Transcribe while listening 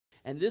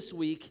And this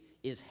week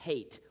is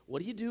hate.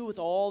 What do you do with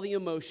all the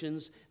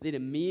emotions that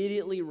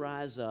immediately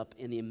rise up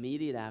in the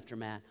immediate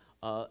aftermath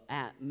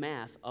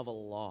of a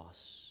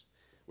loss?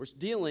 We're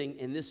dealing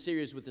in this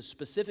series with the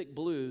specific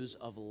blues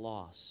of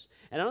loss.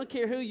 And I don't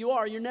care who you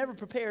are, you're never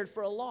prepared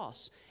for a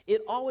loss.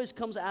 It always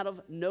comes out of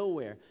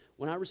nowhere.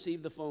 When I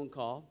received the phone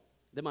call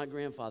that my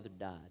grandfather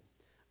died,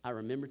 I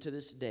remember to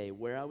this day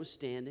where I was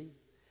standing.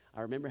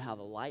 I remember how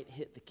the light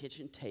hit the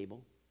kitchen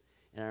table.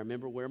 And I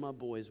remember where my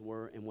boys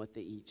were and what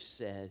they each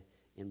said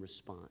in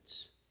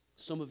response.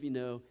 Some of you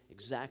know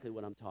exactly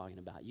what I'm talking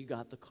about. You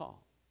got the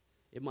call.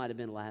 It might have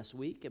been last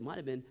week. It might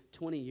have been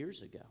 20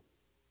 years ago.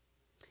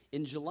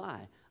 In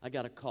July, I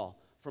got a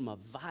call from a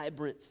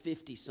vibrant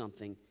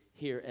 50-something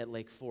here at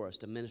Lake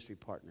Forest, a ministry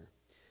partner,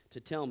 to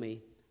tell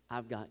me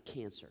I've got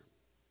cancer.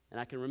 And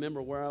I can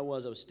remember where I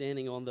was. I was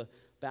standing on the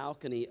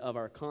balcony of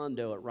our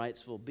condo at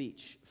Wrightsville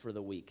Beach for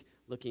the week,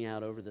 looking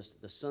out over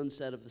the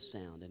sunset of the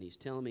Sound, and he's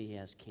telling me he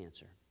has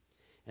cancer.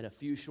 And a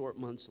few short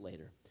months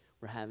later,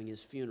 we're having his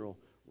funeral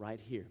right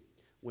here,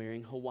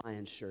 wearing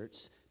Hawaiian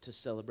shirts to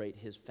celebrate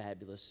his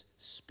fabulous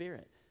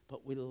spirit.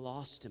 But we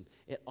lost him.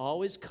 It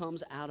always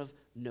comes out of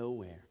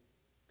nowhere.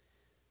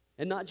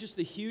 And not just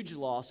the huge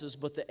losses,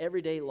 but the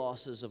everyday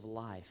losses of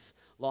life.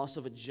 Loss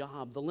of a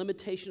job, the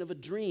limitation of a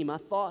dream. I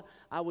thought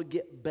I would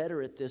get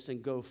better at this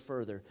and go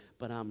further,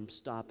 but I'm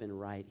stopping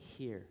right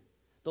here.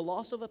 The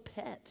loss of a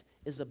pet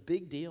is a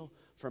big deal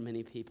for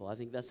many people. I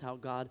think that's how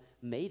God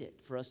made it,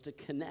 for us to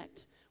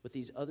connect with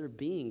these other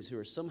beings who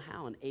are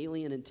somehow an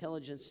alien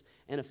intelligence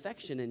and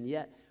affection, and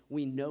yet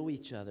we know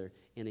each other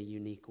in a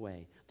unique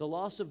way. The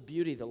loss of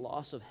beauty, the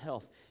loss of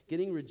health,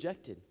 getting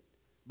rejected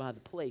by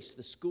the place,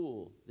 the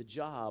school, the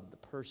job,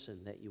 the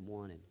person that you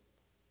wanted.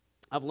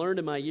 I've learned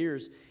in my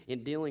years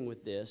in dealing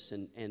with this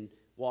and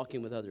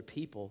walking with other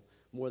people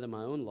more than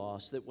my own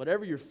loss, that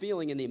whatever you're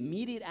feeling in the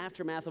immediate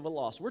aftermath of a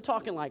loss, we're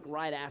talking like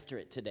right after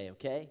it today,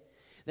 okay?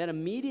 That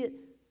immediate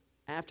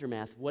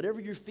aftermath, whatever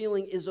you're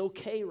feeling is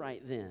okay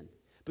right then,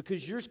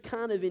 because you're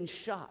kind of in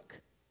shock.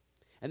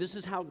 And this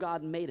is how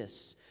God made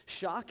us.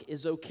 Shock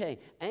is okay.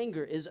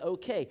 Anger is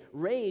okay.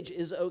 Rage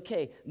is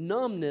okay.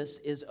 Numbness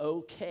is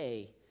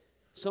okay.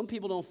 Some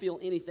people don't feel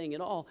anything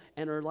at all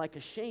and are like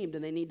ashamed,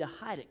 and they need to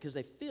hide it because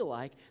they feel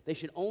like they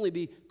should only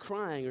be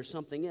crying or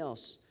something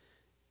else.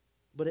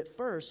 But at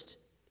first,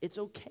 it's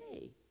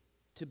okay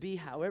to be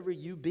however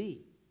you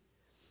be.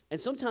 And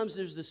sometimes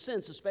there's this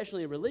sense,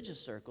 especially in religious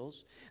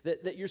circles,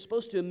 that you're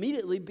supposed to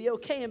immediately be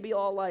okay and be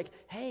all like,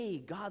 hey,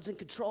 God's in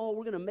control,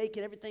 we're going to make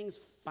it, everything's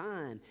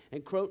fine,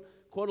 and quote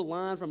a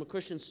line from a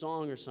Christian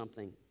song or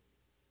something.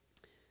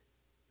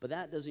 But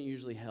that doesn't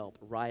usually help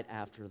right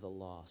after the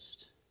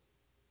lost.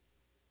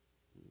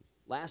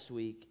 Last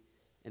week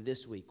and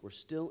this week, we're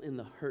still in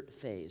the hurt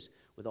phase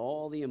with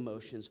all the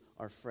emotions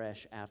are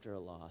fresh after a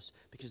loss,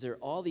 because there are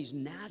all these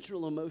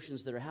natural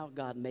emotions that are how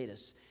God made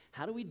us.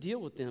 How do we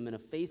deal with them in a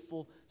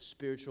faithful,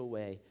 spiritual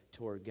way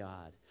toward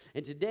God?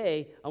 And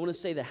today, I want to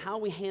say that how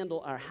we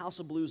handle our House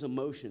of Blues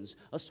emotions,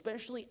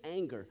 especially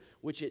anger,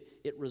 which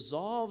it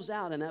resolves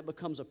out and that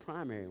becomes a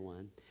primary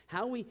one,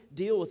 how we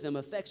deal with them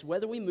affects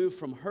whether we move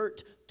from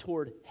hurt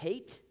toward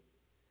hate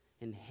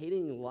and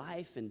hating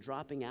life and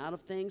dropping out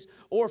of things,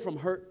 or from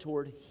hurt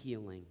toward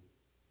healing.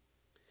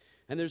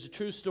 And there's a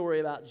true story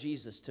about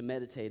Jesus to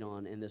meditate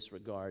on in this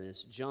regard. And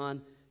it's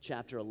John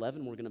chapter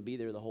 11. We're going to be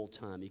there the whole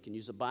time. You can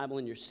use a Bible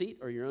in your seat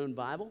or your own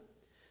Bible.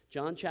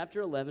 John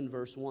chapter 11,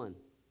 verse 1.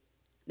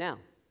 Now,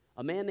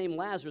 a man named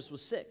Lazarus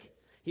was sick.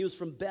 He was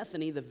from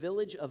Bethany, the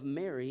village of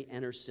Mary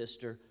and her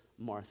sister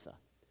Martha.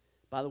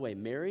 By the way,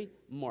 Mary,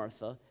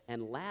 Martha,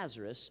 and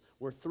Lazarus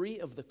were three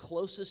of the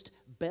closest,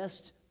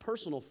 best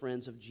personal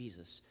friends of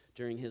Jesus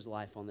during his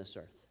life on this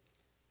earth.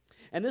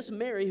 And this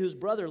Mary, whose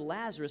brother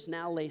Lazarus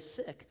now lay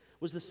sick,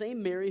 was the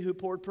same Mary who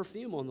poured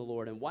perfume on the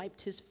Lord and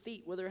wiped his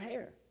feet with her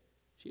hair.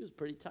 She was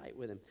pretty tight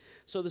with him.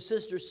 So the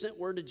sisters sent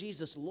word to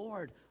Jesus,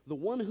 Lord, the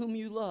one whom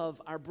you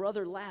love, our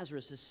brother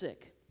Lazarus is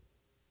sick.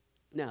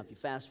 Now, if you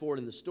fast forward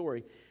in the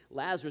story,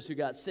 Lazarus, who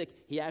got sick,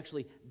 he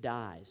actually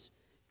dies.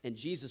 And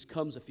Jesus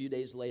comes a few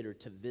days later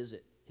to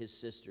visit his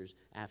sisters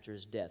after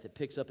his death. It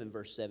picks up in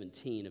verse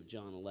 17 of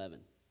John 11.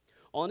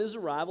 On his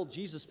arrival,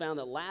 Jesus found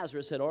that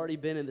Lazarus had already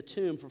been in the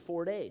tomb for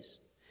 4 days.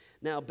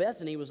 Now,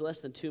 Bethany was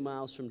less than 2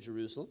 miles from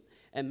Jerusalem,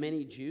 and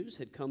many Jews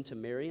had come to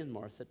Mary and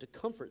Martha to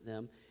comfort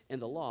them in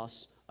the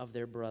loss of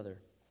their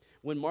brother.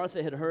 When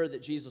Martha had heard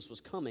that Jesus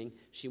was coming,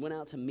 she went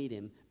out to meet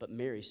him, but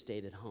Mary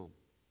stayed at home.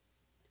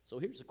 So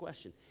here's the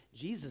question.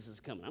 Jesus is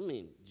coming. I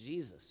mean,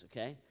 Jesus,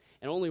 okay?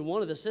 And only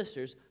one of the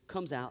sisters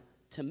comes out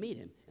to meet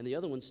him, and the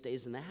other one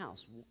stays in the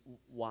house.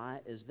 Why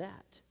is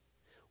that?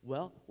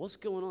 Well, what's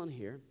going on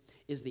here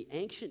is the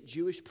ancient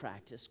Jewish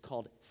practice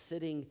called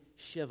sitting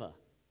Shiva.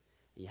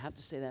 You have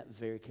to say that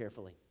very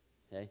carefully,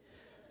 okay?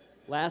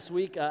 Last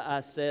week,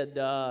 I said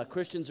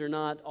Christians are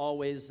not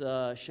always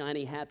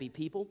shiny, happy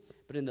people,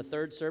 but in the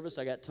third service,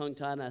 I got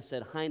tongue-tied and I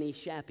said hiney,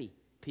 shappy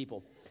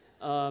people.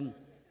 And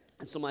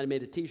somebody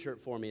made a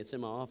T-shirt for me. It's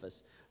in my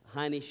office.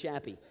 Hiney,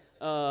 shappy.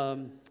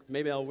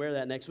 Maybe I'll wear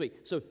that next week.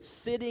 So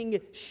sitting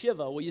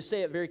Shiva. Will you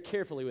say it very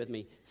carefully with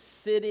me?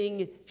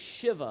 Sitting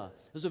Shiva.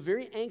 It was a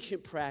very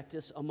ancient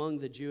practice among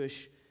the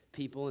Jewish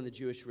people in the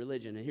Jewish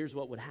religion. And here's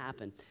what would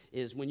happen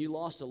is when you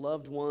lost a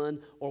loved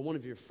one or one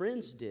of your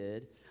friends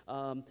did,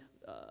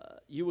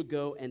 you would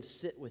go and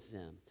sit with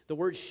them. The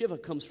word Shiva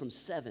comes from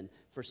 7.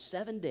 For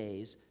 7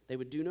 days, they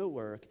would do no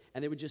work,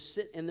 and they would just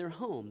sit in their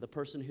home, the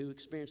person who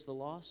experienced the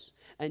loss.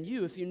 And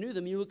you, if you knew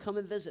them, you would come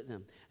and visit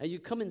them. And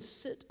you'd come and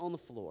sit on the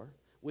floor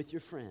with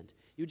your friend.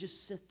 You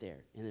just sit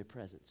there in their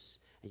presence,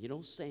 and you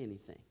don't say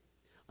anything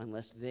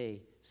unless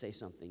they say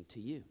something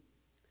to you.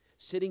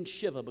 Sitting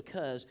Shiva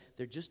because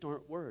there just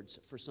aren't words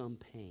for some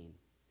pain.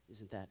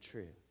 Isn't that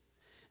true?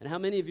 And how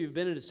many of you have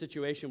been in a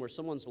situation where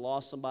someone's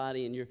lost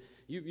somebody and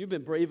you've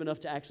been brave enough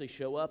to actually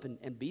show up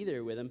and be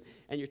there with them,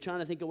 and you're trying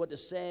to think of what to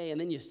say, and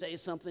then you say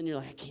something, you're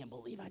like, I can't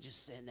believe I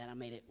just said that. I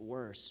made it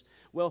worse.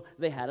 Well,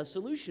 they had a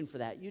solution for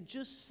that. You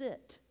just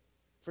sit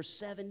for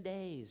 7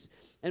 days.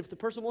 And if the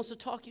person wants to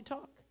talk, you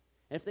talk.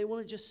 And if they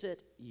want to just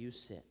sit, you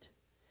sit.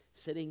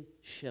 Sitting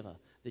Shiva,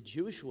 the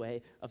Jewish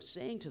way of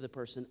saying to the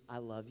person, I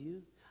love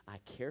you, I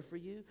care for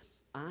you,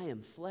 I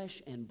am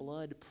flesh and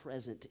blood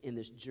present in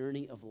this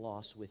journey of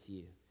loss with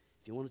you.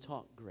 If you want to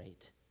talk,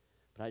 great.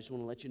 But I just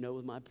want to let you know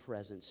with my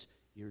presence,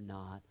 you're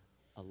not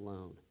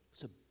alone.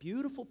 It's a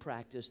beautiful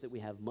practice that we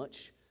have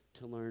much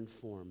to learn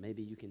from.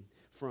 Maybe you can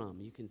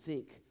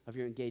think of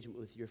your engagement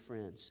with your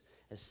friends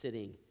as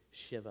sitting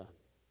Shiva.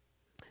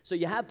 So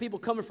you have people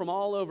coming from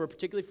all over,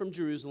 particularly from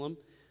Jerusalem,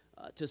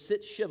 to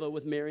sit Shiva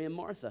with Mary and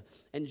Martha.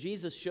 And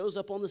Jesus shows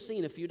up on the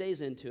scene a few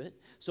days into it.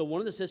 So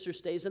one of the sisters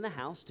stays in the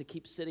house to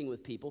keep sitting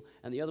with people,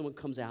 and the other one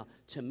comes out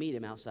to meet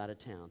him outside of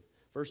town.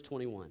 Verse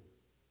 21.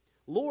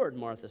 Lord,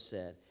 Martha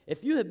said,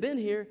 if you had been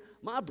here,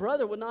 my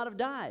brother would not have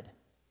died.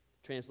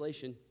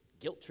 Translation,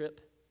 guilt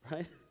trip,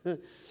 right?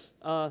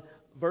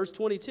 Verse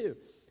 22.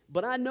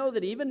 But I know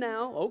that even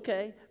now,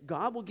 okay,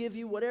 God will give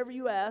you whatever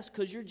you ask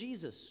because you're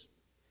Jesus.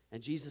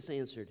 And Jesus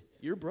answered,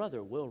 your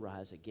brother will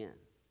rise again.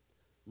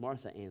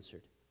 Martha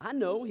answered, I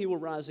know he will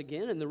rise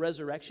again in the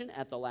resurrection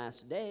at the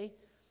last day.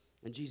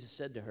 And Jesus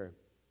said to her,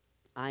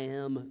 I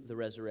am the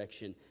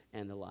resurrection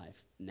and the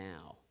life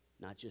now,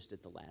 not just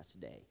at the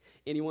last day.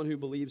 Anyone who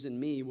believes in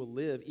me will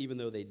live even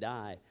though they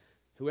die.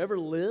 Whoever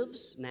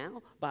lives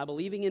now by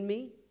believing in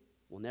me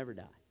will never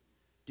die.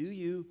 Do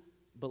you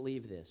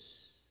believe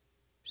this?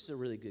 This is a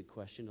really good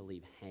question to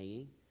leave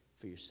hanging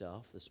for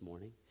yourself this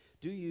morning.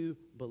 Do you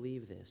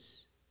believe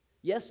this?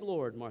 Yes,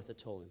 Lord, Martha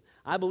told him.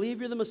 I believe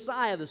you're the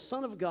Messiah, the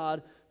Son of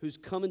God, who's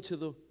come into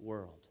the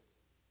world.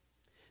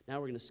 Now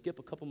we're going to skip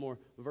a couple more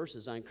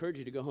verses. I encourage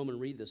you to go home and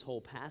read this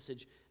whole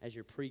passage as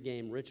your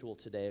pregame ritual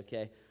today,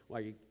 okay, while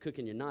you're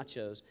cooking your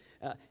nachos.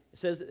 It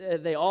says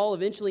they all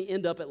eventually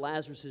end up at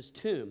Lazarus'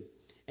 tomb.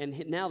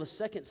 And now the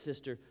second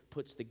sister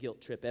puts the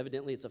guilt trip.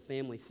 Evidently, it's a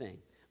family thing.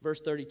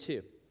 Verse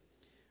 32.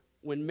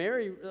 When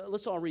Mary,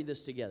 let's all read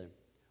this together.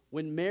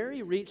 When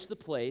Mary reached the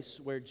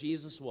place where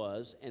Jesus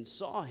was and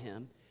saw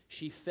him,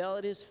 she fell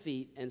at his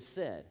feet and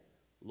said,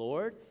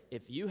 Lord,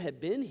 if you had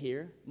been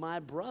here, my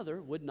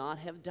brother would not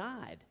have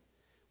died.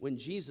 When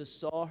Jesus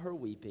saw her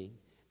weeping,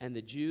 and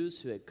the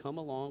Jews who had come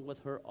along with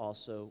her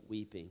also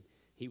weeping,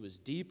 he was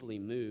deeply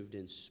moved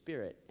in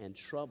spirit and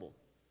troubled.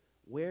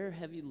 Where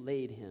have you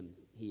laid him?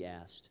 He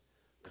asked.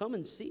 Come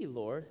and see,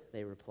 Lord,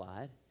 they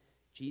replied.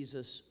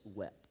 Jesus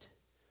wept.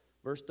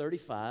 Verse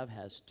 35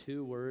 has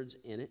 2 words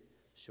in it,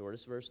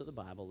 shortest verse of the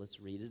Bible. Let's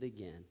read it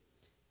again.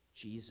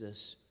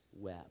 Jesus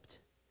wept.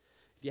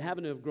 If you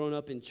happen to have grown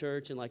up in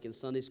church and like in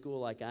Sunday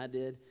school like I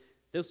did,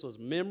 this was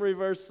Memory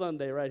Verse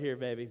Sunday right here,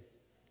 baby.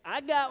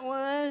 I got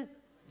one.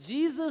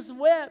 Jesus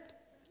wept.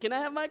 Can I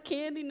have my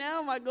candy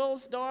now, my gold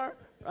star?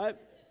 Right?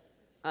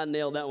 I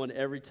nailed that one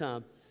every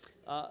time.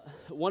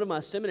 One of my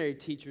seminary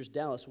teachers,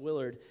 Dallas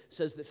Willard,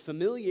 says that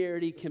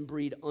familiarity can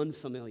breed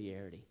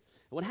unfamiliarity.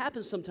 And what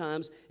happens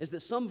sometimes is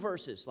that some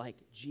verses, like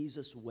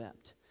Jesus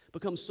wept,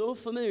 become so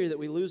familiar that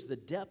we lose the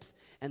depth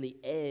and the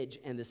edge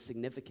and the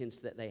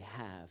significance that they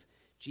have.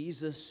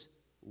 Jesus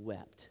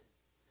wept.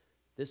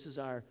 This is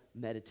our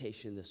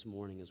meditation this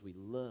morning as we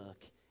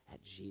look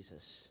at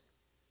Jesus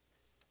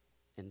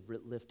and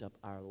lift up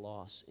our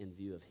loss in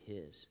view of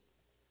his.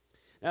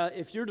 Now,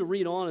 if you're to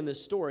read on in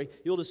this story,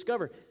 you'll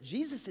discover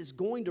Jesus is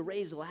going to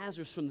raise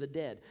Lazarus from the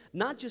dead.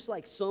 Not just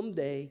like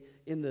someday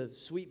in the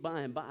sweet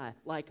by and by,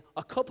 like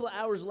a couple of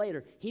hours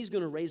later, he's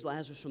going to raise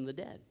Lazarus from the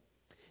dead.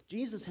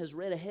 Jesus has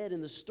read ahead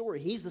in the story.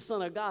 He's the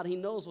Son of God. He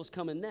knows what's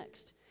coming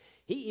next.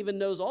 He even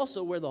knows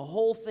also where the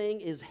whole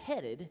thing is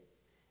headed,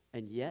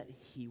 and yet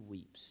he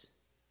weeps.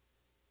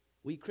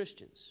 We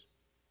Christians,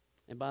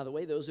 and by the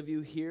way, those of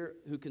you here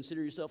who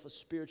consider yourself a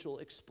spiritual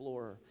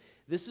explorer,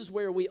 this is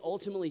where we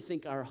ultimately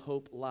think our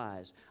hope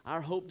lies.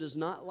 Our hope does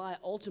not lie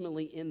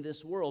ultimately in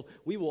this world.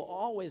 We will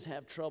always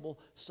have trouble,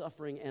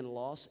 suffering, and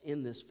loss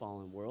in this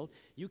fallen world.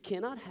 You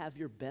cannot have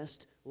your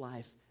best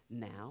life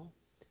now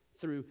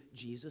through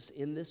Jesus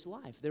in this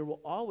life. There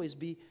will always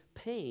be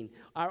pain.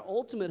 Our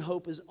ultimate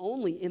hope is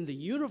only in the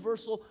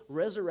universal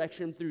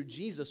resurrection through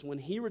Jesus when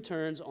he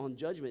returns on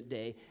Judgment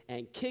Day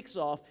and kicks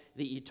off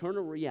the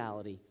eternal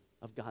reality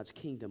of God's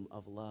kingdom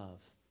of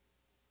love.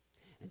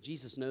 And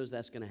Jesus knows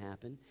that's going to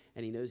happen,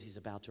 and he knows he's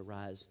about to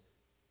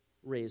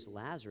raise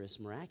Lazarus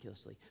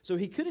miraculously. So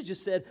he could have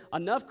just said,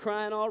 enough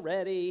crying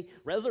already,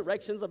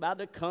 resurrection's about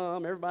to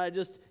come, everybody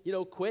just,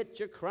 quit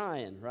your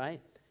crying,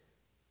 right?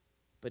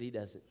 But he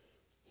doesn't.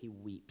 He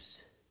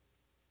weeps.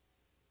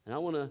 And I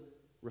want to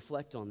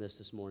reflect on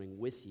this morning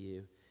with you,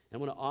 and I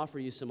want to offer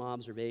you some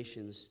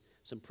observations,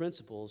 some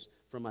principles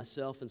from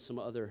myself and some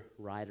other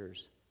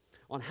writers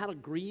on how to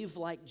grieve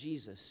like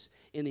Jesus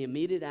in the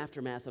immediate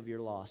aftermath of your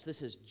loss.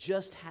 This has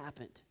just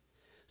happened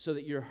so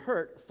that your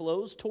hurt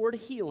flows toward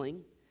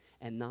healing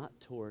and not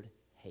toward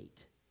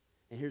hate.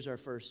 And here's our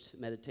first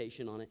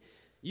meditation on it.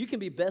 You can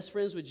be best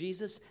friends with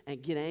Jesus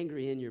and get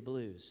angry in your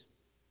blues.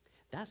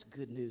 That's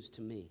good news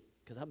to me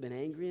because I've been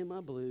angry in my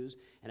blues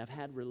and I've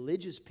had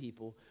religious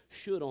people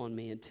shoot on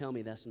me and tell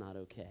me that's not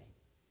okay.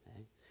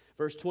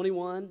 Verse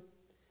 21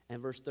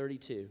 and verse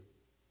 32.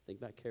 Think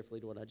back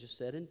carefully to what I just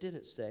said and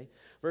didn't say.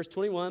 Verse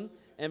 21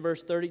 and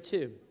verse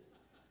 32.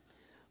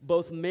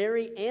 Both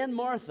Mary and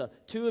Martha,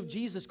 two of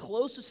Jesus'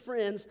 closest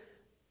friends,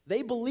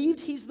 they believed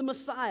he's the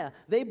Messiah.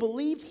 They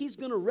believed he's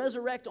going to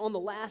resurrect on the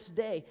last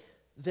day.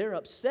 They're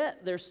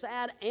upset, they're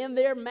sad, and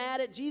they're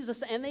mad at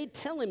Jesus, and they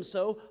tell him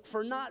so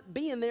for not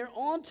being there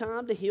on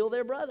time to heal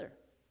their brother.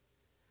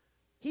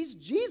 He's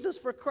Jesus,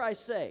 for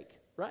Christ's sake,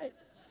 right?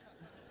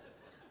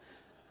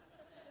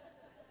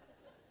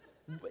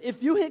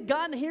 If you had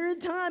gotten here in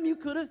time, you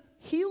could have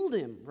healed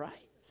him,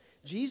 right?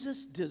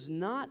 Jesus does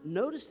not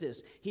notice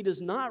this. He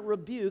does not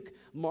rebuke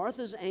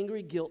Martha's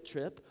angry guilt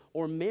trip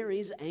or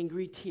Mary's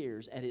angry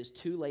tears at his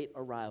too late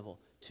arrival,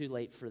 too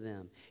late for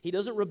them. He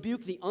doesn't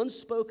rebuke the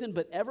unspoken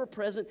but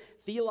ever-present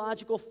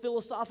theological,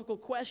 philosophical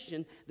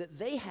question that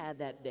they had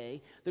that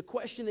day, the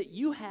question that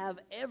you have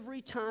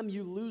every time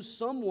you lose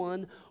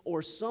someone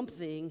or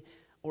something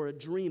or a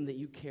dream that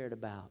you cared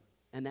about.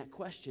 And that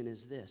question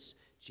is this: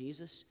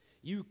 Jesus,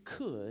 you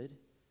could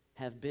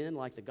have been,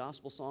 like the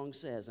gospel song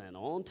says, an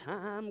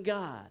on-time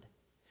God.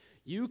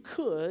 You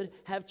could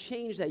have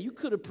changed that. You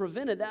could have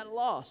prevented that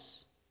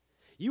loss.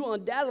 You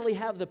undoubtedly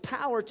have the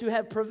power to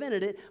have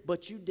prevented it,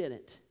 but you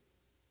didn't.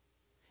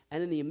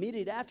 And in the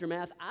immediate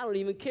aftermath, I don't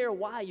even care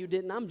why you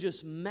didn't. I'm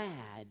just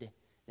mad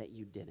that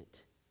you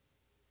didn't.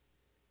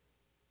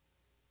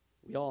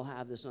 We all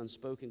have this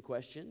unspoken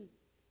question,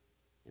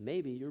 and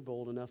maybe you're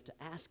bold enough to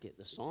ask it.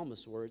 The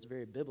psalmist's words,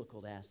 very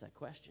biblical to ask that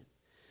question.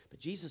 But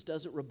Jesus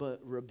doesn't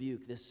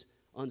rebuke this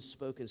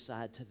unspoken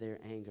side to their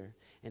anger,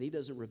 and he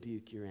doesn't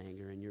rebuke your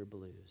anger and your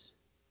blues.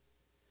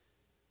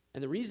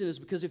 And the reason is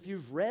because if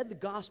you've read the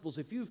Gospels,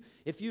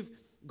 if you've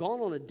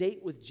gone on a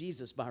date with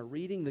Jesus by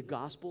reading the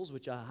Gospels,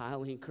 which I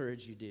highly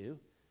encourage you do,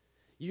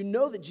 you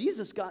know that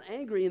Jesus got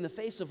angry in the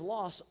face of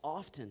loss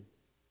often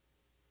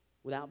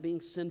without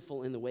being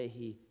sinful in the way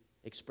he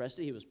expressed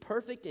it. He was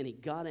perfect, and he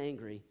got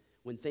angry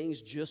when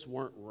things just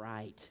weren't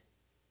right.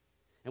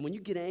 And when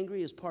you get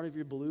angry as part of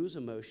your blues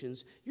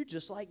emotions, you're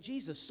just like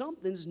Jesus.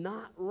 Something's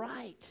not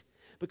right.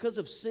 Because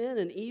of sin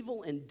and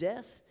evil and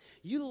death,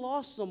 you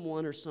lost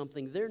someone or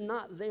something. They're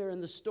not there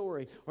in the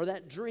story, or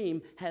that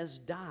dream has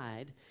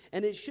died.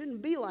 And it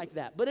shouldn't be like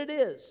that, but it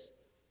is.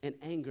 And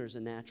anger is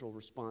a natural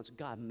response.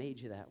 God made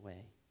you that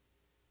way.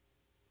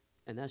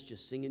 And that's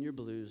just singing your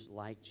blues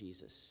like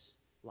Jesus'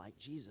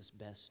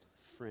 best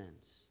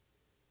friends.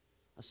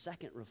 A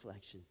second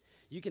reflection: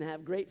 you can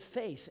have great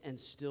faith and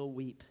still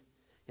weep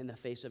in the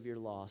face of your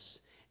loss.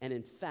 And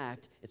in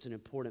fact, it's an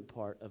important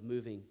part of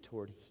moving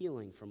toward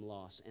healing from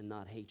loss and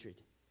not hatred.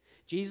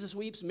 Jesus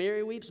weeps,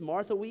 Mary weeps,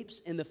 Martha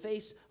weeps in the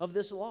face of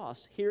this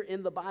loss here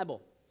in the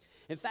Bible.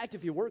 In fact,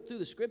 if you work through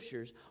the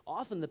scriptures,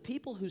 often the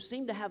people who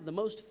seem to have the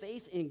most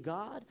faith in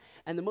God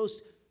and the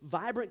most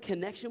vibrant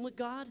connection with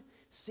God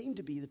seem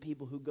to be the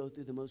people who go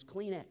through the most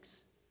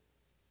Kleenex.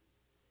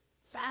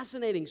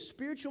 Fascinating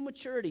spiritual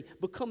maturity,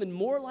 becoming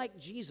more like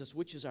Jesus,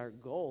 which is our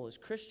goal as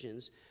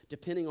Christians,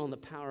 depending on the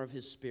power of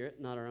his Spirit,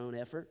 not our own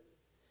effort.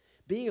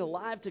 Being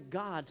alive to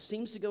God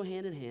seems to go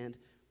hand in hand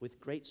with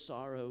great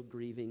sorrow,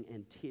 grieving,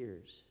 and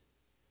tears.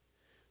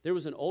 There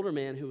was an older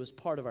man who was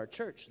part of our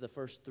church the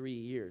first 3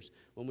 years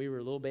when we were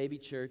a little baby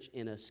church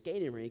in a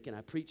skating rink, and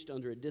I preached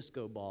under a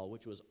disco ball,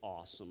 which was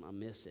awesome. I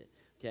miss it.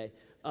 Okay,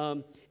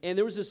 and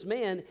there was this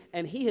man,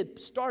 and he had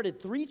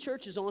started 3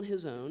 churches on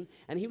his own,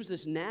 and he was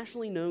this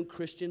nationally known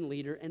Christian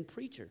leader and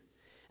preacher.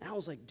 And I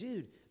was like,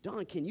 dude,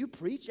 Don, can you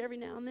preach every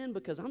now and then?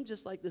 Because I'm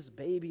just like this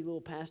baby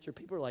little pastor.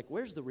 People are like,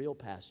 where's the real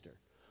pastor?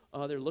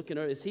 They're looking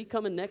at, is he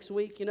coming next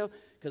week,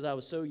 Because I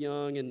was so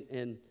young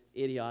and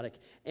idiotic.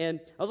 And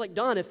I was like,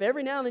 Don, if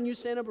every now and then you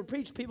stand up and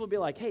preach, people will be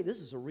like, hey, this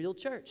is a real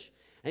church.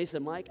 And he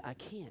said, Mike, I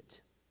can't.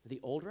 The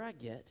older I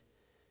get,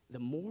 the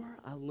more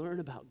I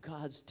learn about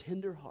God's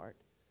tender heart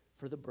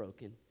for the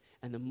broken,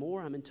 and the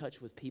more I'm in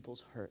touch with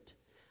people's hurt.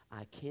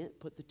 I can't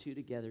put the two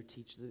together,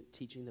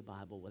 teaching the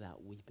Bible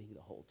without weeping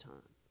the whole time.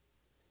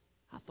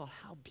 I thought,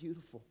 how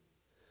beautiful.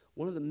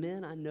 One of the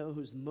men I know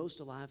who's most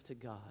alive to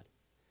God,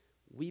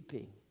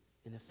 weeping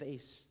in the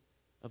face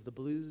of the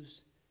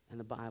blues and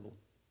the Bible.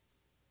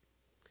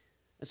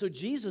 And so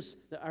Jesus,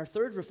 our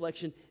third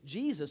reflection,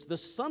 Jesus, the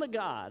Son of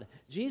God,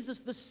 Jesus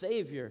the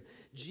Savior,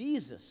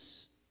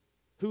 Jesus,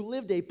 who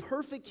lived a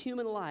perfect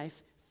human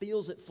life,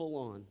 feels it full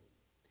on.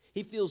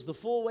 He feels the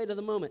full weight of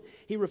the moment.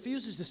 He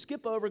refuses to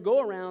skip over, go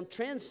around,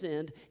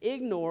 transcend,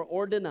 ignore,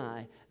 or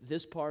deny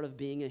this part of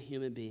being a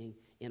human being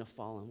in a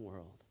fallen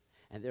world.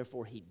 And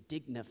therefore, he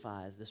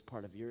dignifies this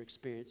part of your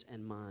experience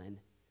and mine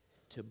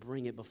to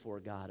bring it before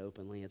God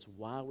openly. It's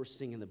why we're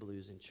singing the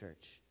blues in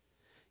church.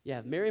 You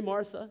have Mary,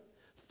 Martha,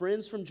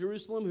 friends from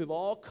Jerusalem who've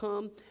all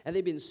come, and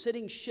they've been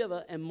sitting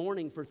Shiva and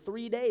mourning for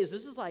 3 days.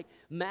 This is like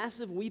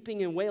massive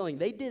weeping and wailing.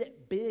 They did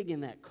it big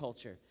in that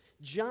culture.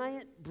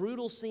 Giant,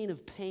 brutal scene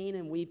of pain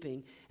and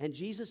weeping, and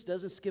Jesus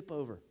doesn't skip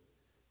over.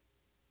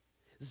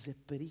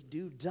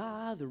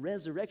 Zippity-doo-dah, the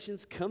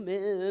resurrection's come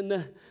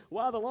in.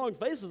 Why the long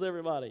faces,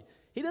 everybody?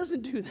 He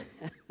doesn't do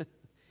that.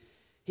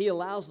 He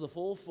allows the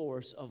full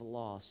force of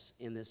loss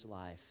in this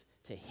life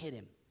to hit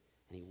him,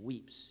 and he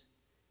weeps.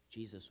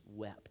 Jesus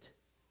wept.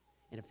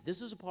 And if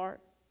this is a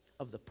part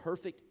of the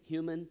perfect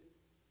human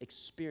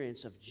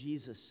experience of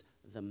Jesus,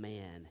 the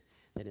man,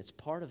 then it's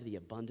part of the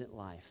abundant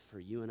life for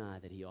you and I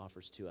that he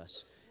offers to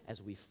us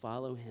as we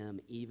follow him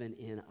even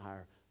in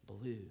our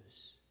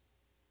blues.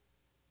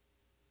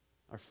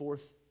 Our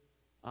fourth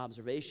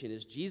observation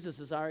is Jesus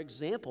is our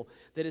example,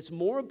 that it's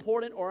more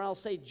important, or I'll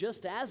say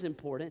just as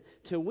important,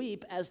 to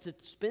weep as to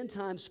spend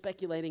time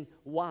speculating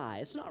why.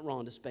 It's not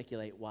wrong to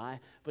speculate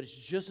why, but it's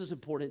just as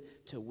important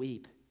to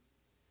weep.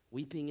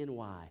 Weeping and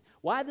why.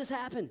 Why did this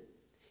happen?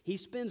 He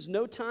spends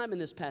no time in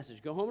this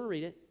passage. Go home and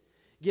read it.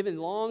 Giving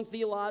long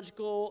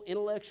theological,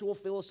 intellectual,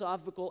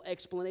 philosophical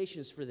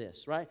explanations for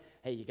this, right?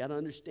 Hey, you got to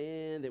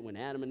understand that when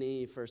Adam and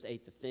Eve first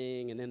ate the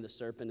thing, and then the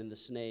serpent and the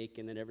snake,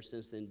 and then ever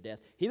since then death.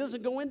 He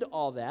doesn't go into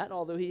all that,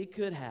 although he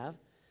could have.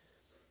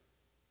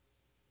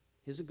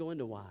 He doesn't go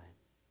into why.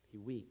 He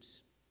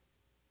weeps.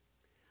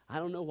 I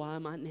don't know why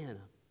my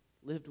Nana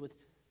lived with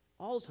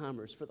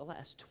Alzheimer's for the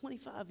last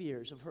 25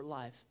 years of her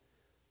life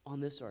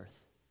on this earth.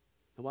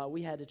 And why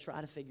we had to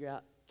try to figure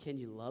out, can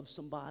you love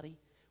somebody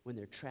when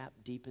they're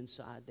trapped deep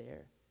inside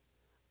there?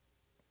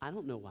 I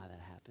don't know why that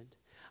happened.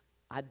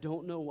 I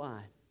don't know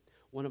why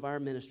one of our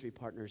ministry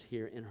partners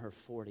here in her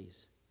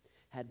 40s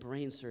had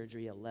brain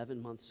surgery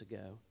 11 months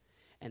ago,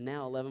 and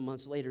now 11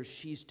 months later,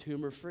 she's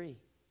tumor-free.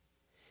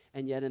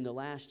 And yet in the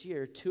last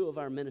year, 2 of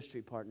our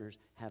ministry partners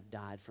have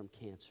died from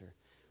cancer.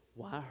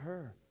 Why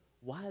her?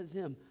 Why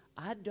them?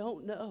 I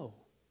don't know.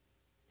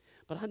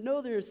 But I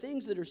know there are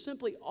things that are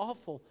simply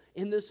awful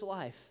in this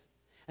life,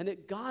 and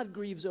that God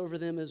grieves over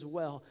them as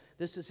well.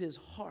 This is his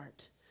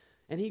heart.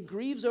 And he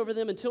grieves over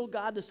them until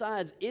God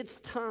decides it's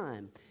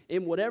time,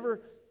 in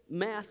whatever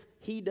math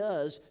he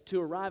does to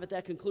arrive at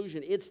that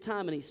conclusion. It's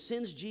time, and he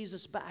sends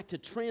Jesus back to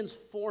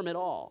transform it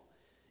all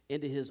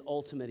into his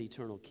ultimate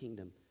eternal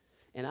kingdom.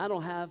 And I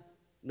don't have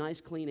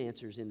nice, clean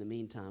answers in the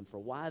meantime for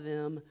why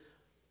them,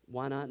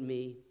 why not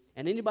me.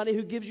 And anybody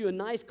who gives you a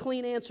nice,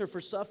 clean answer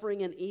for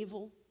suffering and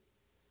evil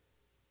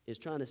is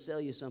trying to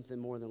sell you something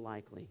more than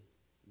likely.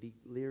 Be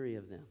leery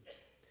of them.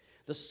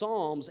 The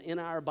Psalms in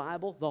our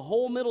Bible, the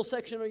whole middle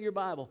section of your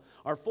Bible,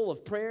 are full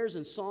of prayers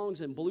and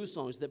songs and blue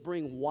songs that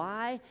bring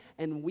why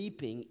and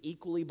weeping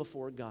equally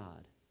before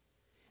God.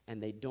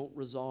 And they don't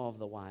resolve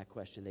the why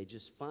question. They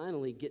just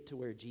finally get to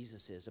where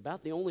Jesus is.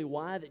 About the only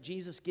why that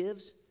Jesus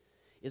gives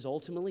is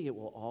ultimately it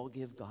will all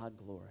give God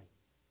glory.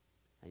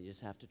 And you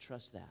just have to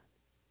trust that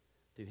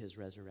through his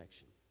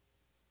resurrection.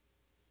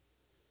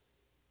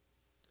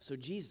 So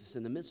Jesus,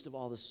 in the midst of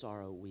all this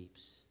sorrow,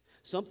 weeps.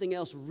 Something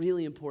else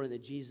really important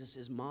that Jesus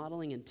is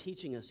modeling and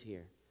teaching us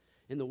here,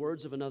 in the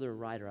words of another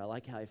writer, I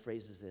like how he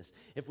phrases this: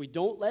 if we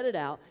don't let it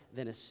out,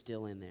 then it's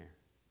still in there.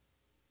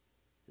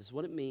 This is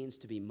what it means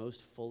to be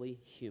most fully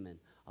human,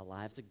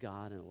 alive to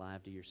God and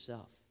alive to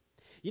yourself.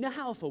 You know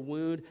how if a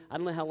wound, I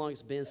don't know how long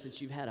it's been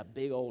since you've had a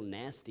big old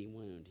nasty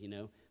wound, you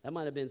know? That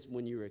might have been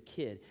when you were a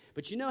kid.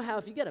 But you know how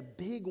if you got a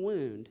big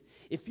wound,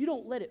 if you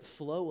don't let it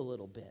flow a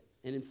little bit,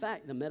 and in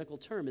fact, the medical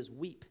term is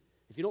weep.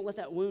 If you don't let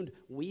that wound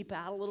weep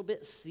out a little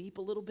bit, seep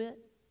a little bit,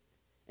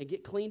 and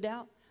get cleaned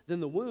out, then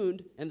the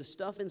wound and the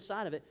stuff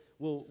inside of it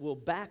will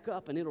back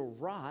up and it'll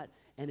rot,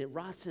 and it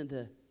rots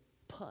into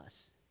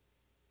pus.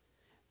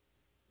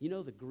 You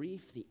know, the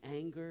grief, the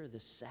anger, the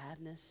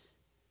sadness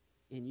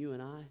in you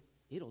and I,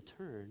 it'll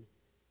turn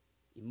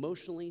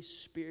emotionally,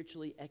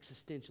 spiritually,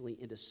 existentially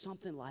into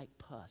something like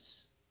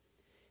pus.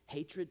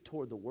 Hatred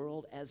toward the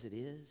world as it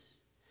is,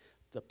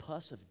 the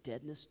pus of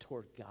deadness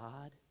toward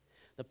God,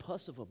 the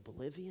pus of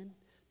oblivion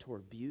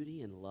toward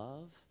beauty and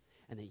love,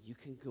 and that you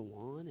can go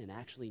on and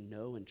actually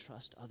know and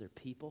trust other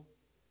people.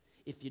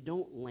 If you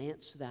don't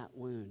lance that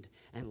wound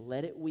and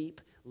let it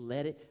weep,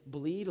 let it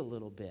bleed a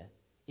little bit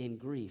in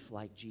grief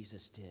like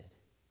Jesus did.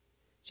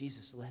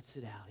 Jesus lets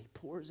it out. He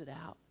pours it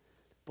out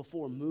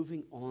before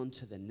moving on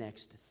to the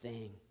next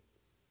thing.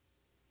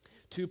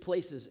 2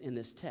 places in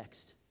this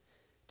text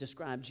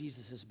describe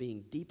Jesus as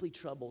being deeply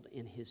troubled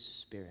in his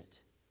spirit.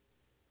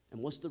 And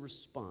what's the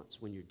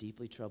response when you're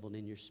deeply troubled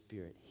in your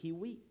spirit? He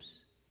weeps.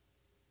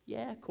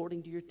 Yeah,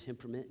 according to your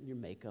temperament and your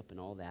makeup and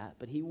all that,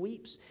 but he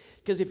weeps.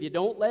 Because if you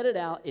don't let it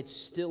out, it's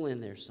still in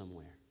there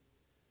somewhere.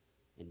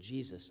 And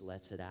Jesus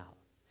lets it out.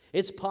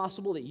 It's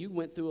possible that you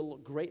went through a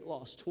great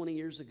loss 20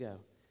 years ago,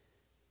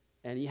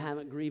 and you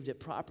haven't grieved it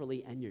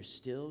properly, and you're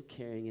still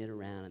carrying it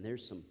around, and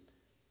there's some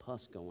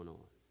pus going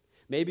on.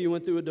 Maybe you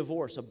went through a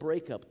divorce, a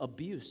breakup,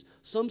 abuse,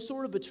 some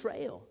sort of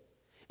betrayal,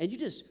 and you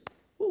just,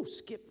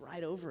 skip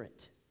right over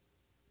it.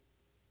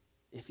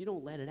 If you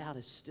don't let it out,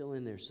 it's still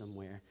in there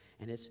somewhere,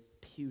 and it's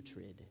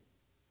putrid,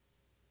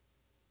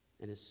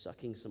 and it's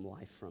sucking some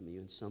life from you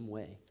in some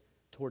way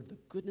toward the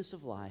goodness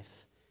of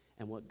life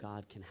and what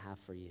God can have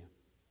for you.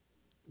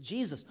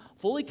 Jesus,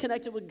 fully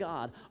connected with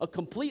God, a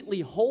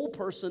completely whole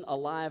person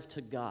alive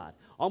to God.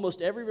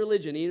 Almost every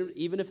religion,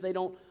 even if they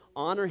don't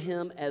honor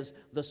him as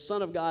the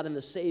Son of God and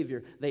the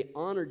Savior, they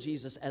honor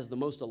Jesus as the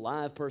most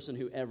alive person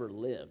who ever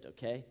lived,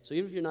 okay? So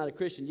even if you're not a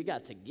Christian, you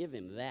got to give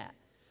him that.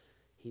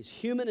 He's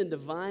human and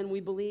divine, we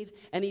believe,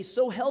 and he's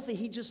so healthy,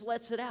 he just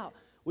lets it out,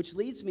 which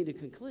leads me to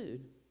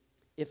conclude,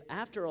 if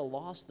after a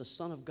loss the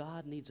Son of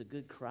God needs a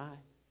good cry,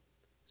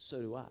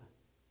 so do I.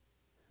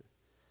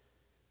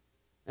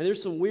 And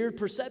there's some weird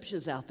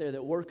perceptions out there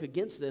that work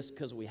against this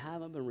because we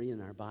haven't been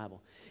reading our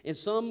Bible. In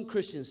some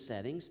Christian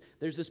settings,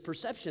 there's this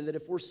perception that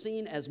if we're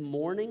seen as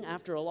mourning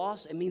after a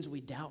loss, it means we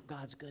doubt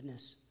God's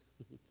goodness.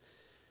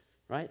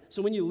 Right?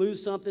 So when you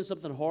lose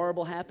something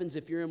horrible happens,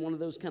 if you're in one of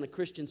those kind of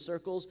Christian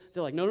circles,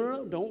 they're like,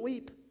 no, don't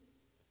weep.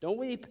 Don't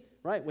weep.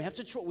 Right? We have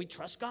to we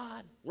trust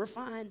God. We're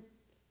fine.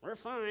 We're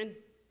fine.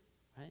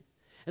 Right?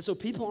 And so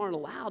people aren't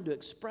allowed to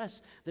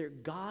express their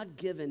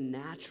God-given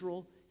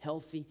natural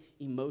healthy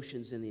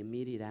emotions in the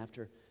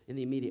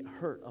immediate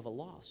hurt of a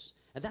loss.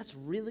 And that's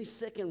really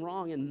sick and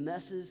wrong and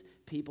messes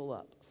people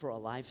up for a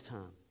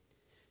lifetime.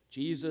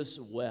 Jesus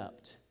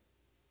wept,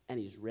 and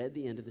he's read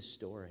the end of the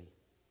story.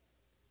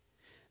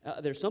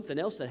 There's something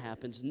else that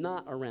happens,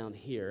 not around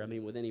here,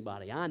 with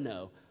anybody I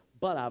know,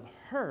 but I've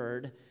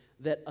heard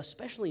that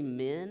especially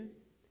men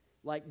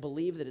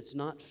believe that it's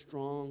not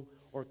strong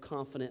or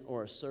confident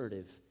or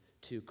assertive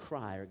to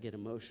cry or get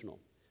emotional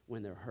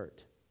when they're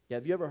hurt. Yeah,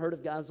 have you ever heard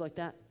of guys like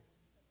that?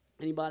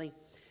 Anybody?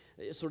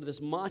 It's sort of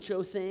this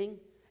macho thing,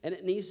 and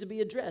it needs to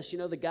be addressed.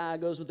 The guy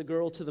goes with the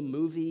girl to the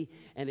movie,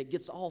 and it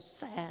gets all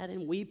sad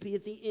and weepy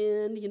at the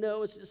end.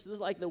 It's just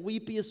like the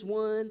weepiest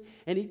one,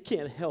 and he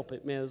can't help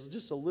it, man. It's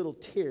just a little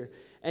tear,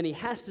 and he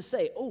has to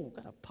say,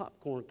 got a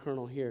popcorn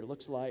kernel here, it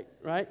looks like,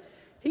 right?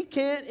 He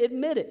can't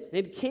admit it,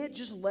 and he can't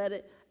just let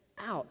it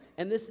out.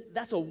 And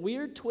that's a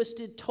weird,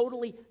 twisted,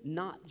 totally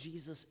not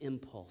Jesus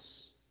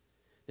impulse.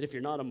 That if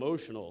you're not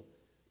emotional,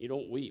 you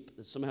don't weep,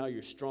 that somehow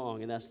you're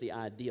strong, and that's the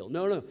ideal.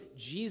 No,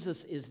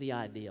 Jesus is the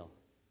ideal.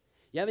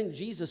 You have in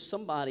Jesus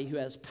somebody who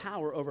has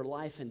power over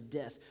life and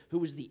death, who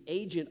was the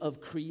agent of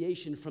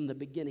creation from the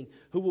beginning,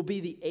 who will be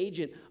the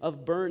agent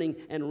of burning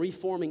and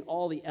reforming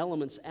all the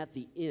elements at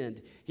the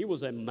end. He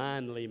was a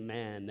manly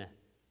man,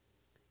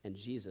 and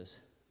Jesus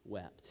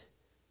wept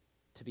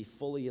to be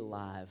fully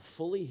alive,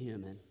 fully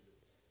human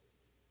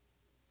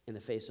in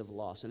the face of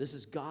loss. And this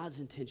is God's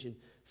intention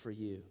for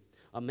you.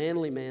 A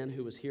manly man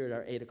who was here at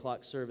our 8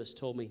 o'clock service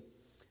told me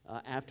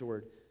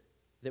afterward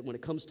that when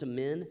it comes to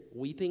men,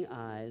 weeping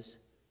eyes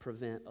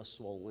prevent a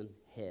swollen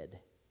head.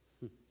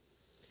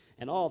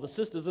 And all the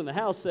sisters in the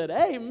house said,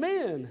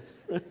 amen.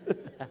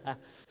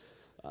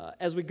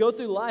 As we go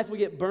through life, we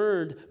get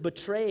burned,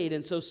 betrayed,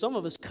 and so some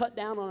of us cut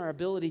down on our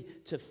ability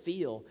to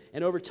feel.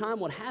 And over time,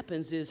 what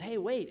happens is, hey,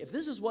 wait, if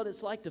this is what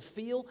it's like to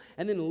feel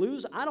and then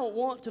lose, I don't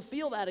want to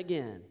feel that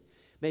again.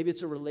 Maybe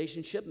it's a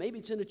relationship. Maybe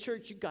it's in a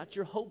church. You got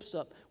your hopes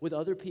up with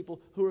other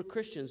people who are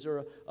Christians,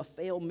 or a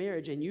failed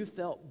marriage, and you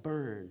felt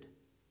burned.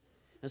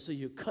 And so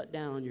you cut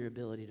down on your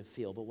ability to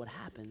feel. But what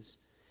happens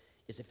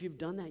is if you've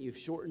done that, you've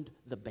shortened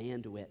the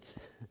bandwidth.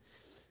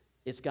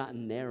 It's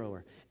gotten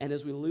narrower. And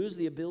as we lose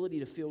the ability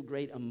to feel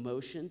great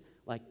emotion,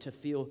 like to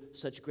feel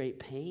such great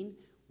pain,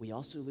 we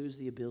also lose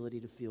the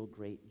ability to feel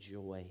great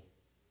joy.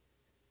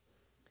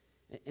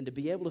 And to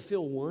be able to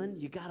feel one,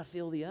 you got to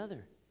feel the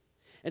other.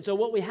 And so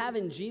what we have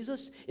in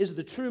Jesus is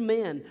the true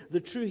man, the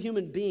true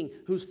human being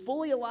who's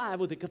fully alive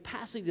with the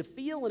capacity to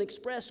feel and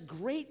express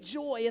great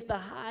joy at the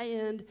high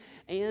end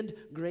and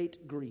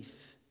great grief.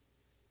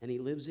 And he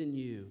lives in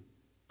you,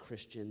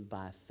 Christian,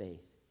 by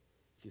faith.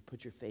 If you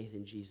put your faith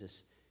in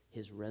Jesus,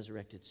 his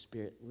resurrected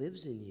spirit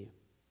lives in you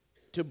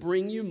to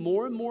bring you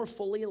more and more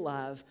fully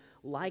alive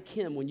like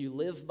him when you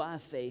live by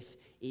faith,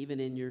 even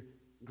in your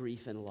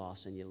grief and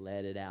loss, and you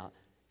let it out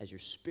as your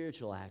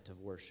spiritual act of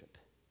worship.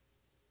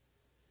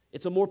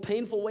 It's a more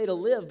painful way to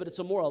live, but it's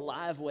a more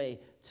alive way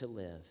to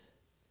live.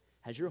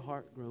 Has your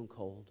heart grown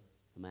cold?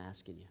 I'm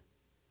asking you.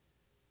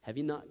 Have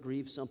you not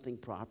grieved something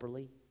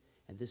properly?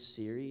 And this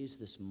series,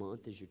 this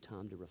month, is your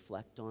time to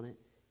reflect on it,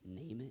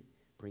 name it,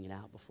 bring it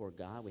out before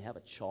God. We have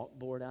a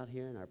chalkboard out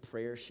here in our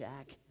prayer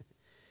shack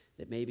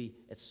that maybe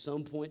at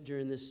some point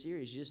during this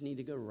series, you just need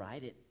to go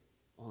write it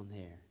on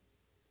there.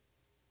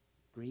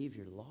 Grieve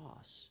your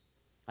loss.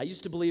 I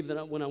used to believe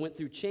that when I went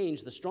through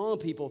change, the strong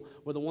people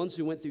were the ones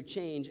who went through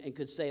change and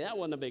could say, that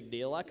wasn't a big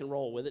deal. I can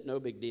roll with it, no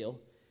big deal.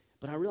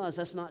 But I realized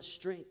that's not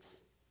strength.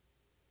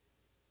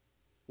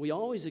 We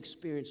always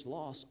experience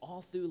loss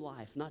all through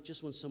life, not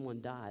just when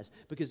someone dies,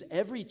 because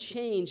every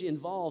change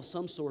involves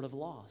some sort of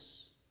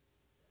loss.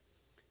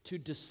 To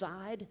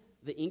decide,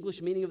 the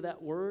English meaning of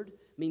that word,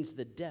 means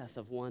the death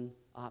of one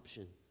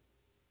option.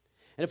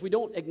 And if we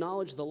don't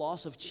acknowledge the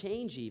loss of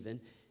change even,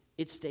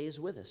 it stays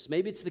with us.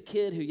 Maybe it's the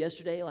kid who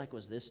yesterday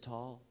was this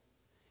tall,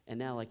 and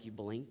now you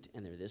blinked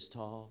and they're this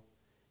tall,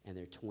 and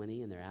they're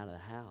 20 and they're out of the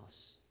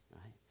house,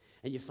 right?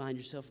 And you find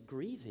yourself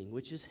grieving,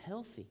 which is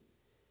healthy,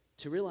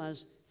 to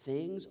realize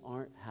things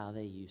aren't how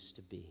they used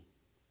to be.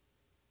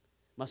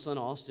 My son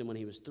Austin, when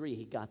he was 3,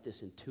 he got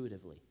this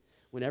intuitively.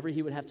 Whenever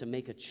he would have to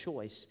make a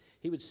choice,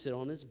 he would sit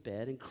on his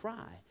bed and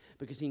cry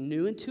because he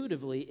knew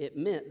intuitively it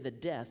meant the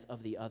death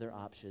of the other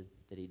option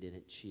that he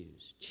didn't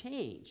choose.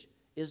 Change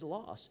is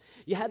loss.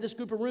 You had this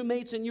group of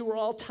roommates and you were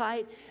all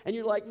tight and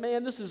you're like,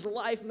 man, this is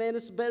life, man.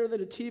 It's better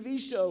than a TV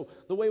show,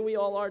 the way we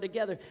all are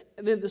together.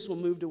 And then this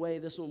one moved away,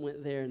 this one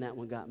went there, and that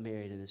one got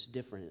married, and it's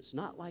different. It's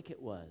not like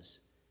it was.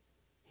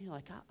 You're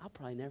like, I'll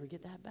probably never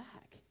get that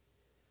back.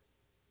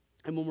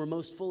 And when we're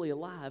most fully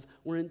alive,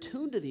 we're in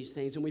tune to these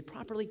things and we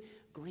properly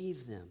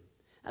grieve them.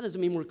 That doesn't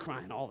mean we're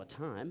crying all the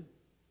time,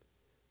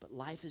 but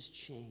life has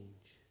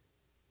changed.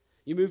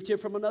 You moved here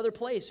from another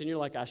place and you're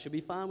like, I should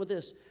be fine with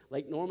this.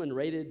 Lake Norman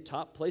rated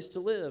top place to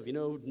live,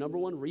 #1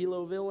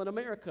 Reloville in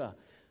America.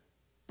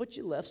 But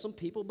you left some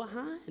people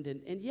behind,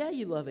 and yeah,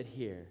 you love it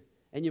here.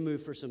 And you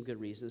moved for some good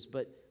reasons,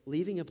 but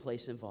leaving a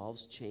place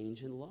involves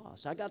change and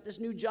loss. I got this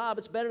new job,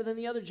 it's better than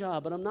the other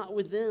job, but I'm not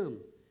with them.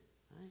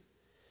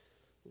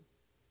 Right?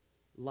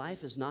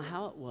 Life is not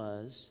how it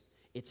was,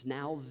 it's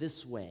now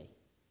this way.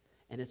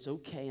 And it's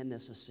okay and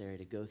necessary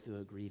to go through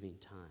a grieving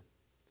time.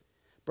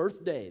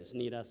 Birthdays,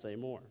 need I say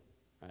more,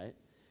 right?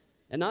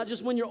 And not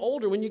just when you're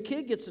older, when your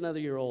kid gets another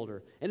year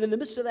older. And in the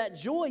midst of that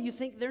joy, you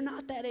think they're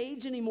not that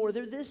age anymore,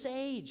 they're this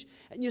age.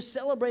 And you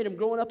celebrate them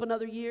growing up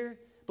another year.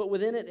 But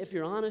within it, if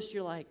you're honest,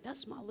 you're like,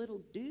 that's my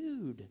little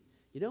dude,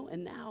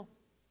 and now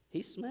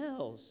he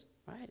smells,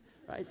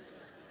 right?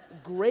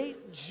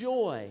 Great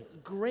joy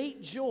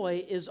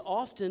is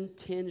often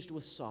tinged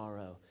with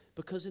sorrow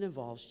because it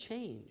involves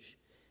change.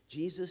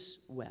 Jesus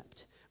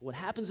wept. What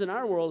happens in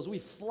our world is we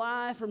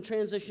fly from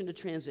transition to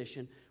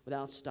transition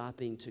without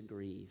stopping to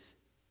grieve.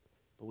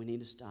 But we need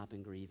to stop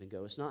and grieve and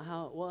go, it's not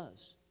how it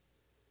was.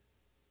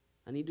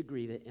 I need to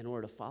grieve it in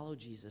order to follow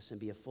Jesus and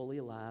be a fully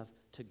alive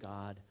to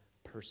God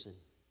person.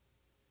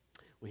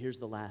 Well, here's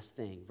the last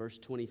thing. Verse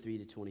 23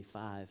 to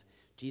 25,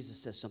 Jesus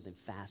says something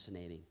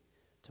fascinating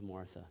to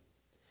Martha.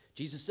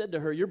 Jesus said to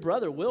her, your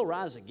brother will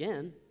rise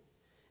again.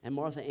 And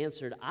Martha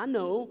answered, I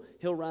know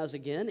he'll rise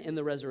again in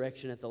the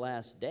resurrection at the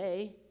last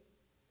day.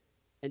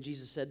 And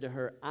Jesus said to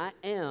her, I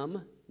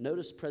am,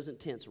 notice present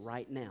tense,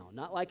 right now.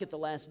 Not like at the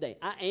last day.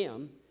 I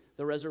am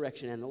the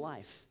resurrection and the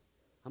life.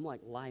 I'm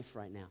like life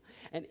right now.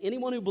 And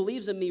anyone who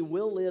believes in me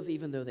will live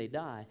even though they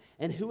die.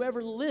 And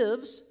whoever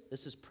lives,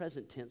 this is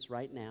present tense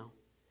right now,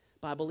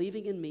 by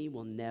believing in me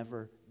will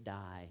never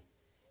die.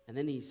 And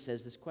then he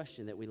says this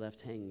question that we left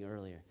hanging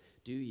earlier.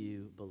 Do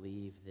you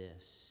believe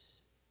this?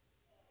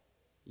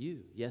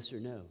 You, yes or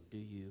no, do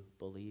you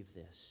believe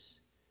this?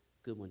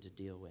 Good one to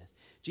deal with.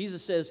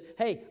 Jesus says,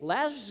 hey,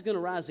 Lazarus is going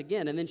to rise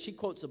again. And then she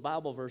quotes a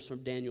Bible verse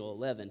from Daniel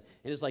 11.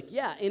 And it's like,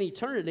 yeah, in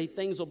eternity,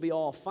 things will be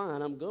all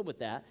fine. I'm good with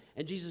that.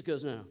 And Jesus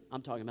goes, no,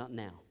 I'm talking about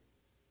now.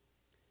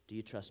 Do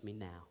you trust me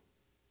now?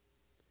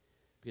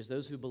 Because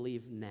those who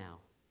believe now,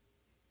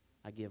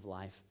 I give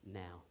life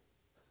now.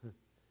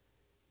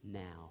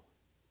 Now.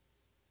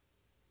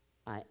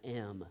 I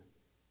am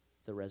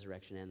the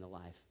resurrection and the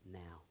life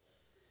now.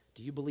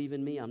 Do you believe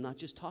in me? I'm not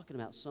just talking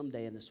about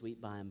someday in the sweet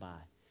by and by.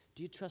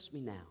 Do you trust me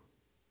now?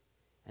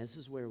 And this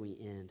is where we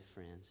end,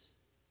 friends.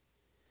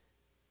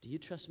 Do you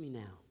trust me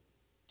now?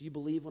 Do you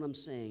believe what I'm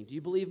saying? Do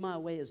you believe my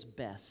way is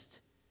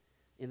best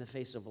in the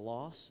face of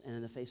loss and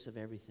in the face of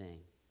everything?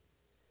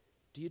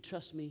 Do you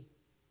trust me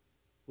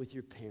with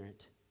your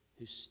parent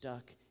who's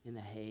stuck in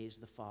the haze,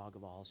 the fog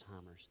of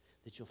Alzheimer's,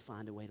 that you'll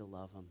find a way to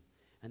love them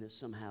and that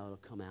somehow it'll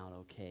come out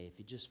okay if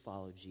you just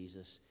follow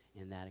Jesus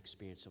in that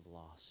experience of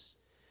loss?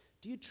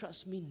 Do you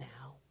trust me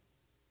now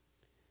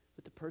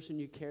with the person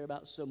you care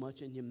about so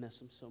much and you miss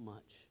them so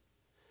much?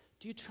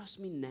 Do you trust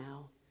me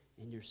now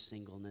in your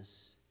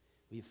singleness?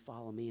 Will you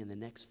follow me in the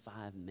next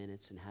 5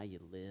 minutes in how you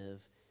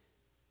live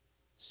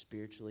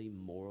spiritually,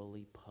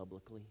 morally,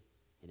 publicly,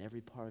 in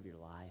every part of your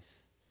life?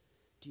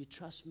 Do you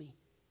trust me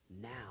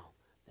now,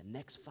 the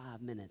next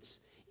 5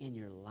 minutes in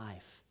your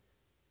life,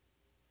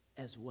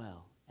 as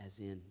well as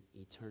in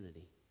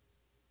eternity?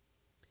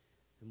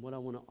 And what I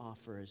want to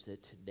offer is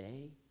that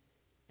today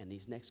and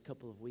these next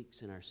couple of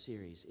weeks in our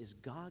series is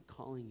God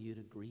calling you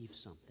to grieve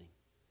something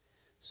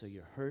so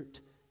your hurt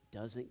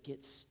doesn't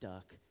get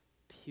stuck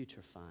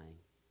putrefying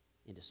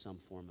into some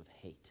form of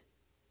hate.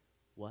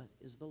 What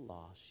is the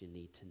loss you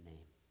need to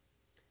name?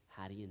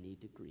 How do you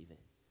need to grieve it?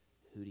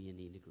 Who do you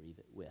need to grieve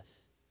it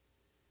with?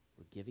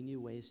 We're giving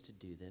you ways to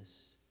do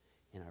this.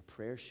 in our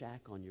prayer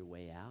shack on your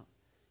way out.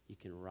 You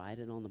can write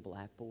it on the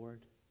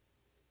blackboard.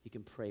 You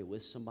can pray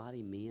with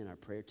somebody. Me and our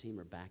prayer team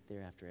are back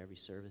there after every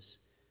service.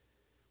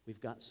 We've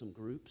got some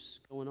groups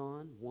going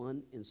on,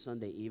 one in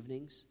Sunday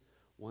evenings,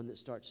 one that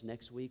starts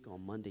next week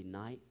on Monday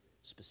night.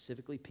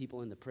 Specifically,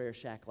 people in the prayer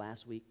shack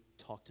last week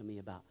talked to me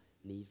about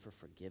need for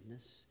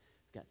forgiveness.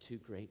 We've got 2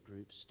 great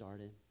groups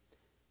started.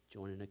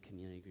 Joining a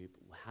community group.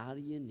 How do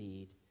you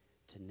need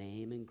to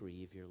name and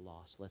grieve your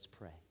loss? Let's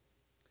pray.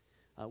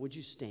 Would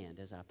you stand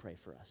as I pray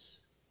for us?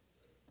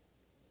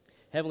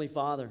 Heavenly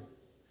Father,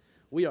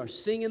 we are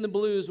singing the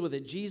blues with a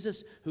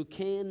Jesus who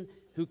can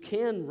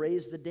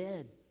raise the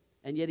dead,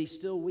 and yet he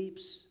still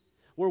weeps.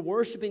 We're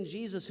worshiping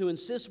Jesus who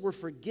insists we're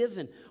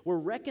forgiven. We're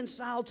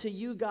reconciled to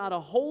you, God, a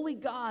holy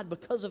God,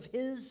 because of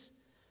his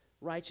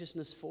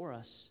righteousness for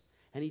us.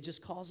 And he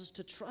just calls us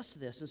to trust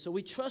this. And so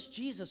we trust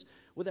Jesus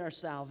with our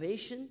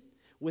salvation,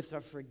 with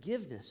our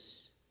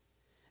forgiveness,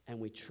 and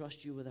we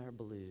trust you with our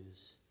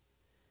blues.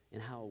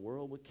 And how a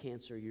world with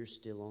cancer, you're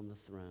still on the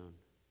throne.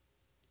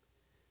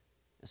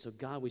 And so,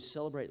 God, we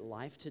celebrate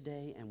life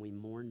today and we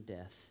mourn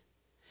death.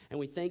 And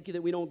we thank you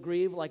that we don't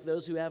grieve like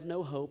those who have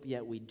no hope,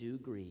 yet we do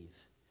grieve.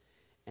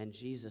 And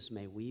Jesus,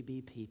 may we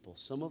be people,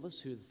 some of us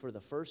who for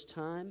the first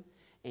time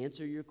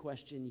answer your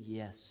question,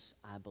 yes,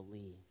 I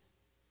believe,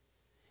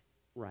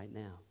 right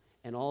now.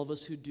 And all of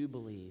us who do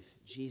believe,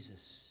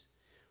 Jesus,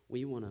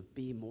 we want to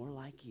be more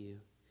like you,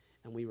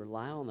 and we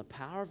rely on the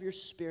power of your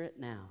Spirit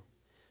now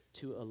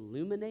to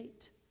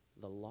illuminate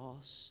the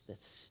loss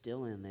that's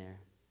still in there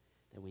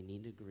that we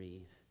need to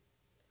grieve.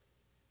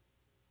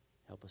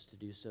 Help us to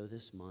do so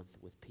this month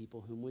with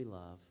people whom we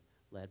love,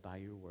 led by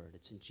your word.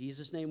 It's in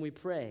Jesus' name we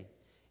pray.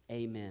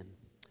 Amen.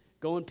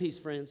 Go in peace,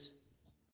 friends.